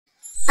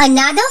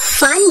Another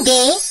fun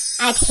day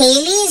at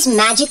Haley's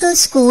magical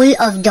school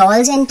of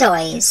dolls and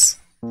toys.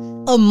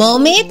 A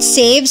Mermaid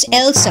Saves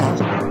Elsa,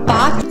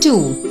 Part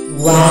 2.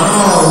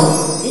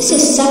 Wow, this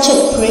is such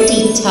a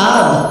pretty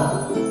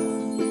tub.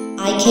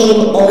 I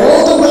came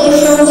all the way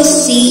from the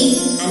sea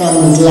and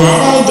I'm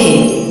glad I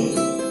did.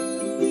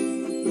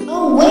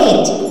 Oh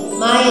wait,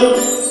 my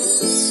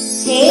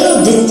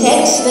tail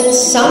detects that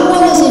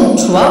someone is in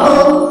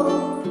trouble.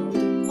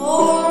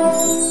 Or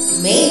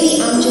maybe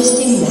I'm just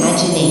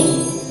imagining.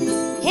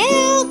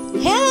 Help!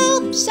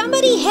 Help!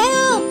 Somebody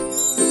help!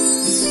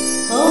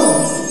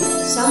 Oh,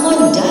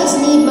 someone does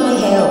need my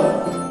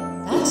help.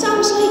 That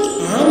sounds like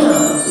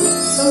Anna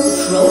from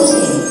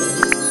Frozen.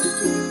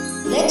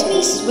 Let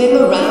me swim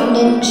around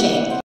and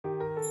check.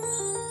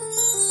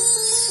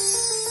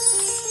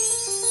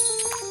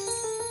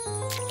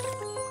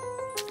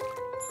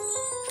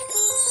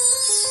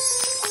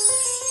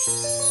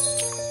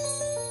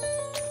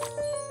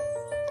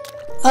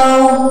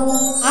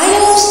 Oh, I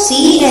don't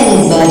see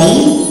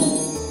anybody.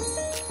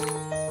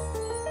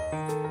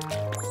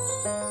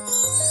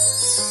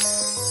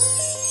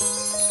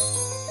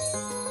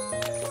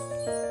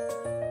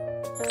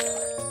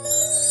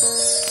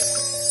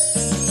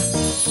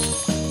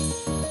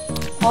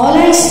 All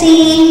I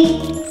see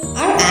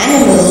are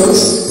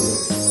animals.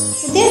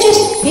 They're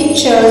just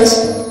pictures.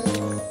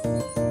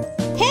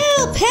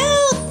 Help!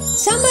 Help!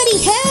 Somebody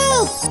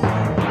help!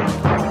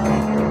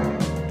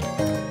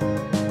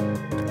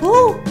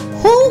 Who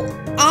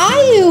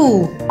are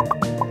you?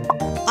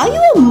 Are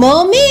you a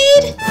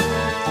mermaid?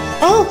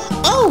 Oh,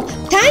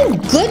 thank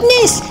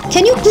goodness!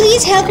 Can you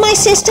please help my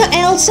sister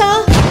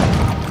Elsa?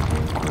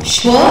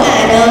 Sure,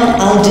 Anna,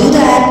 I'll do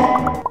that.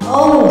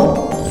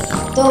 Oh,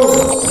 the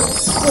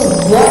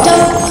water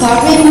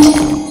current,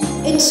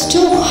 it's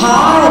too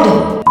hard.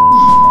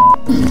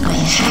 I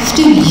have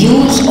to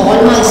use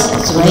all my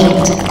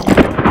strength.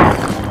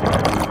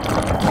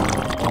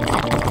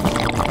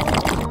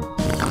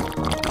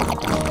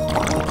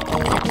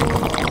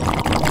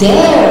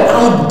 There,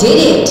 I did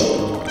it.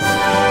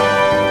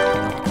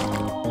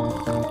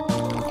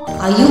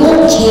 Are you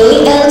okay,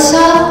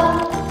 Elsa?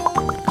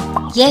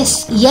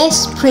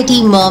 Yes,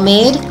 pretty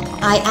mermaid.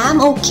 I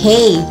am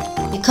okay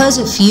because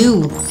of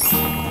you.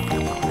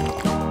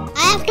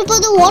 I have to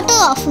put the water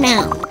off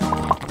now.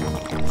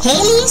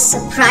 Haley is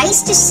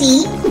surprised to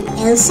see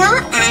Elsa,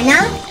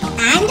 Anna,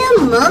 and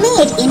a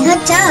mermaid in her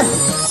tub.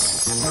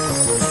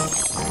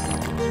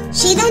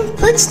 She then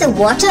puts the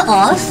water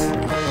off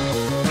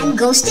and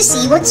goes to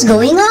see what's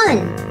going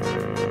on.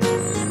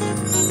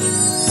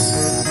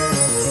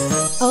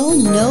 Oh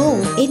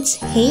no, it's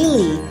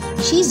Haley.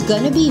 She's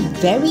gonna be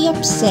very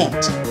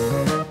upset.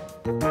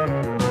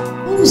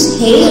 Who's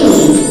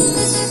Haley?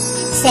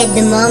 Said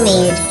the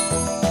mermaid.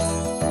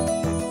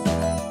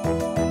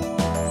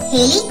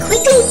 Haley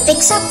quickly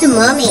picks up the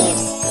mermaid.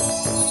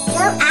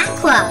 You're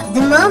Aqua,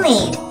 the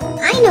mermaid.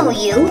 I know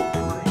you,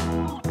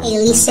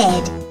 Haley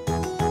said.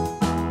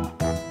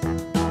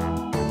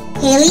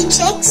 Haley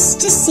checks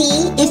to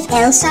see if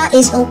Elsa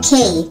is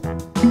okay.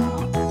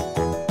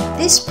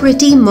 This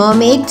pretty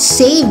mermaid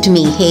saved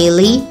me,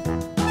 Haley.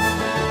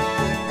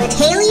 But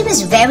Haley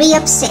was very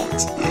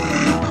upset.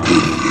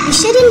 You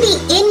shouldn't be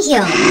in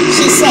here,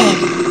 she said,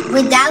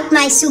 without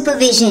my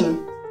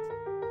supervision.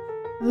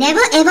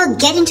 Never ever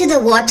get into the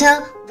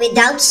water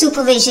without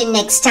supervision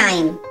next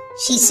time,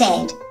 she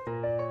said.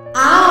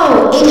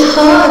 Ow, it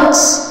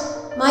hurts.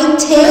 My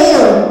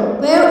tail.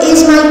 Where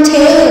is my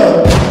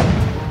tail?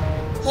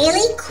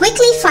 Haley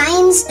quickly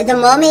finds the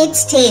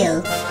mermaid's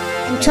tail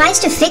and tries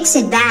to fix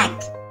it back.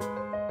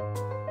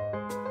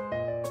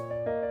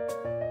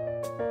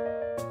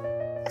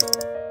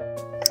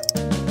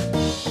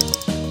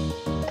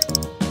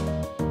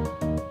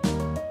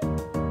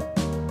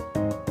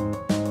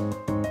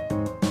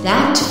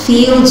 That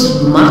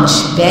feels much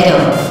better.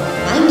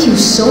 Thank you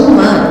so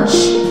much.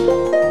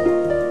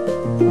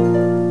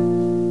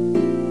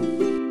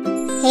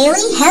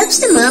 Haley helps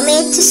the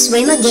mermaid to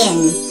swim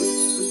again.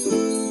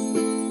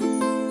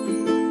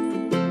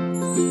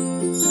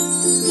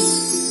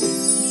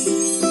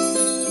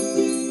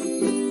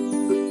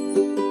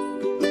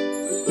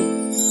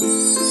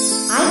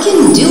 I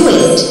can do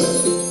it.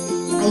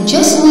 I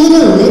just need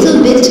a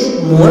little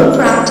bit more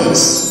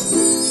practice.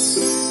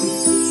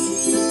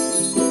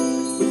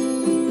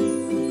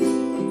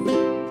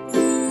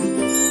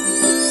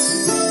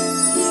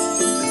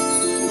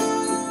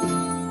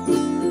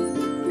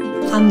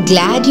 I'm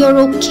glad you're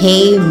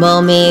okay,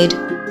 mermaid.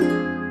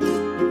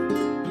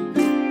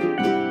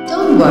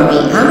 Don't worry,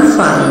 I'm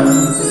fine.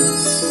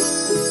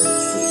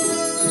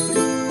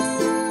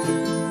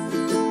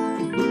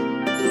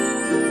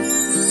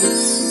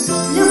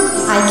 Look,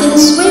 I can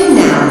swim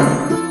now.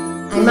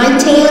 And my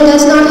tail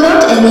does not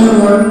hurt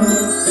anymore.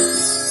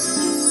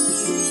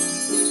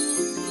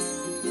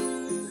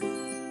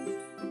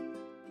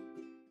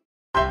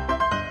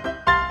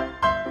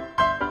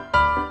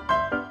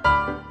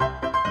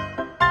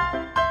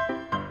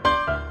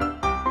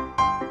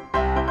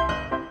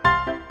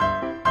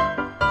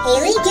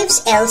 Haley gives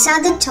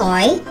Elsa the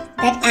toy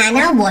that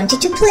Anna wanted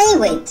to play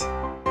with.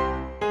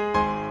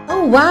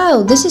 Oh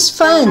wow, this is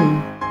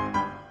fun.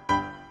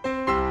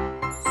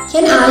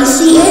 Can I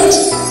see it?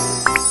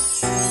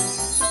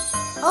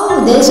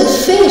 Oh, there's a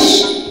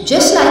fish,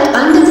 just like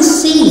under the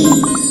sea.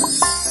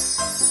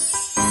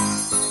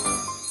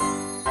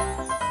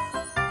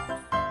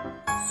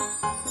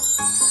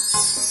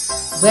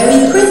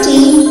 Very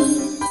pretty.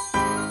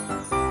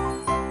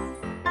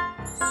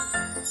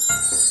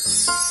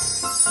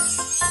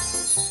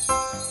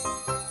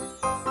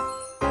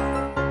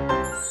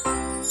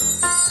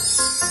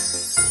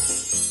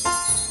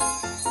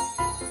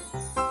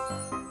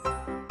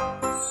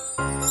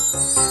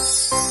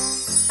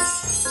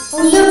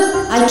 Oh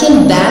look, I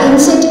can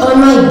balance it on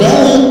my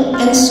belly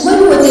and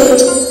swim with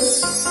it.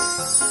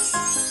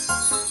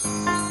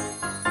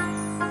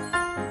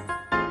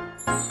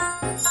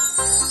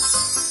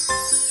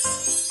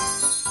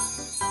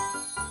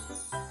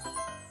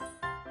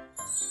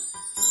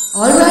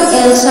 Alright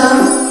Elsa,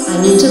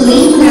 I need to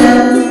leave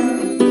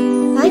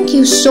now. Thank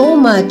you so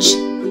much.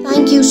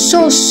 Thank you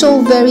so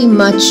very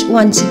much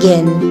once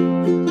again.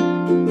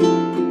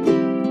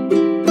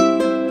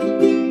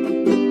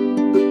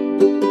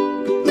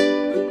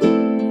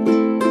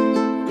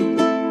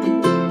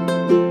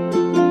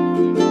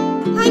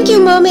 Thank you,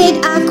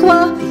 Mermaid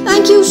Aqua.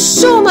 Thank you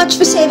so much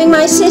for saving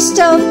my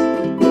sister.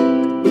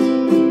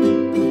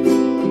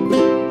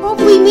 Hope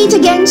we meet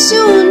again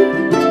soon.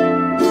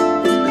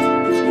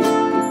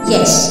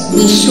 Yes,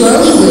 we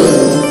surely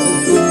will.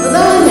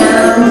 Bye-bye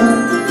now.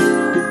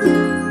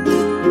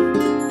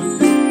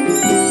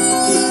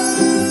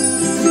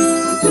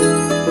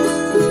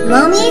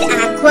 Mermaid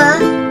Aqua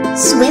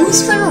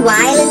swims for a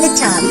while in the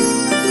tub.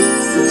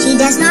 She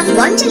does not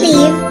want to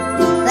leave,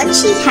 but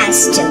she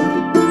has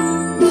to.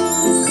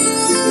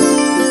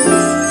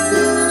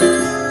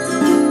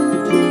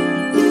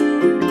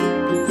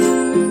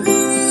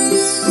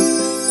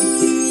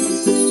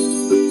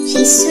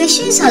 She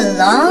swishes her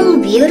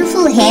long,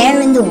 beautiful hair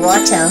in the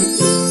water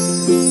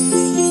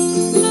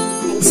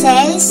and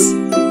says,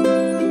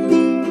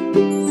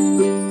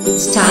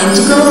 It's time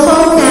to go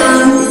home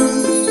now.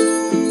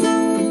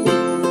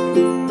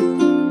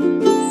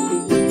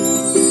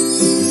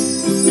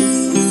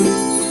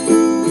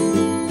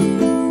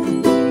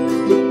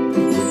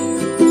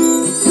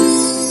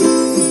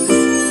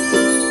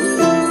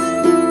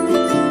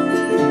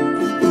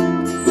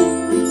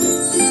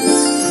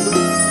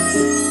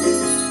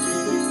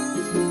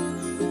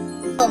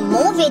 For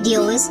more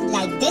videos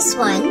like this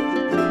one,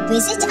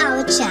 visit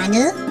our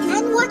channel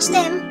and watch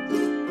them.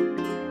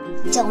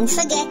 Don't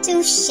forget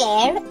to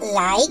share,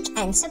 like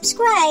and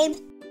subscribe.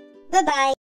 Bye-bye.